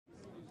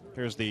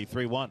Here's the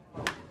 3-1.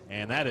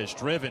 And that is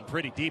driven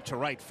pretty deep to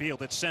right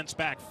field. It sends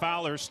back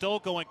Fowler, still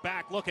going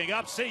back, looking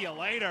up. See you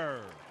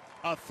later.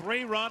 A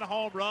 3-run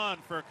home run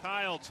for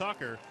Kyle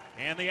Tucker.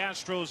 And the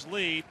Astros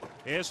lead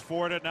is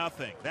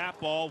 4-0. That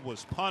ball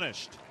was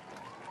punished.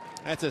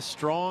 That's a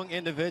strong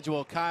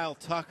individual, Kyle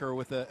Tucker,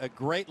 with a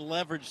great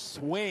leverage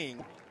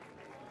swing.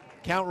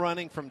 Count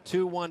running from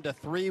 2-1 to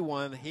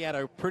 3-1. He had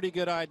a pretty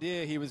good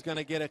idea he was going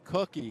to get a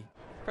cookie.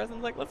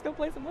 Preston's like, let's go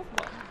play some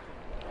football.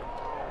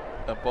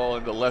 That ball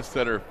into left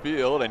center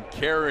field and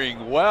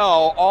carrying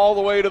well all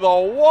the way to the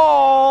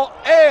wall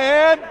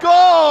and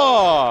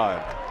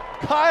gone.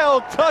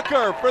 Kyle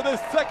Tucker for the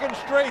second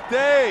straight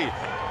day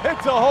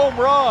hits a home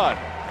run.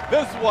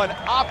 This one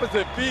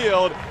opposite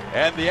field,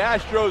 and the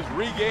Astros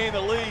regain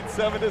the lead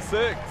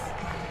 7-6.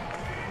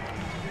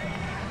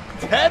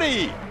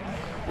 Teddy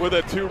with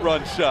a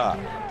 2-run shot.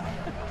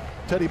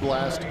 Teddy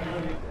Blast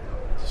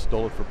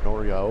stole it from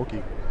Nori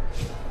Aoki.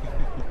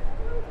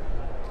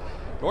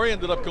 Nori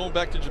ended up going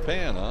back to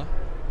Japan, huh?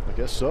 I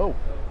guess so.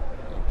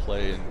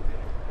 Play in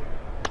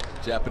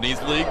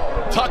Japanese league.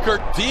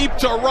 Tucker deep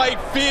to right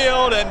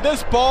field, and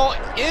this ball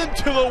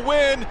into the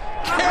wind,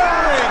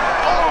 carrying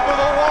over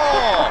the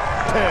wall.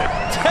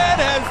 Ted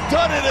has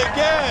done it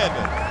again.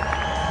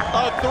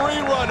 A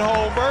 3-run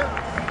homer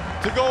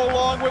to go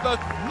along with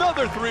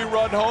another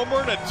 3-run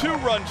homer and a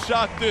 2-run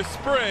shot this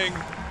spring.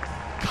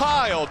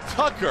 Kyle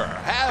Tucker,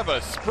 have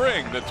a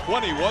spring, the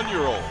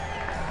 21-year-old.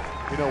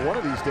 You know, one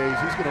of these days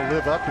he's going to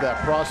live up to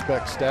that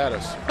prospect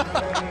status.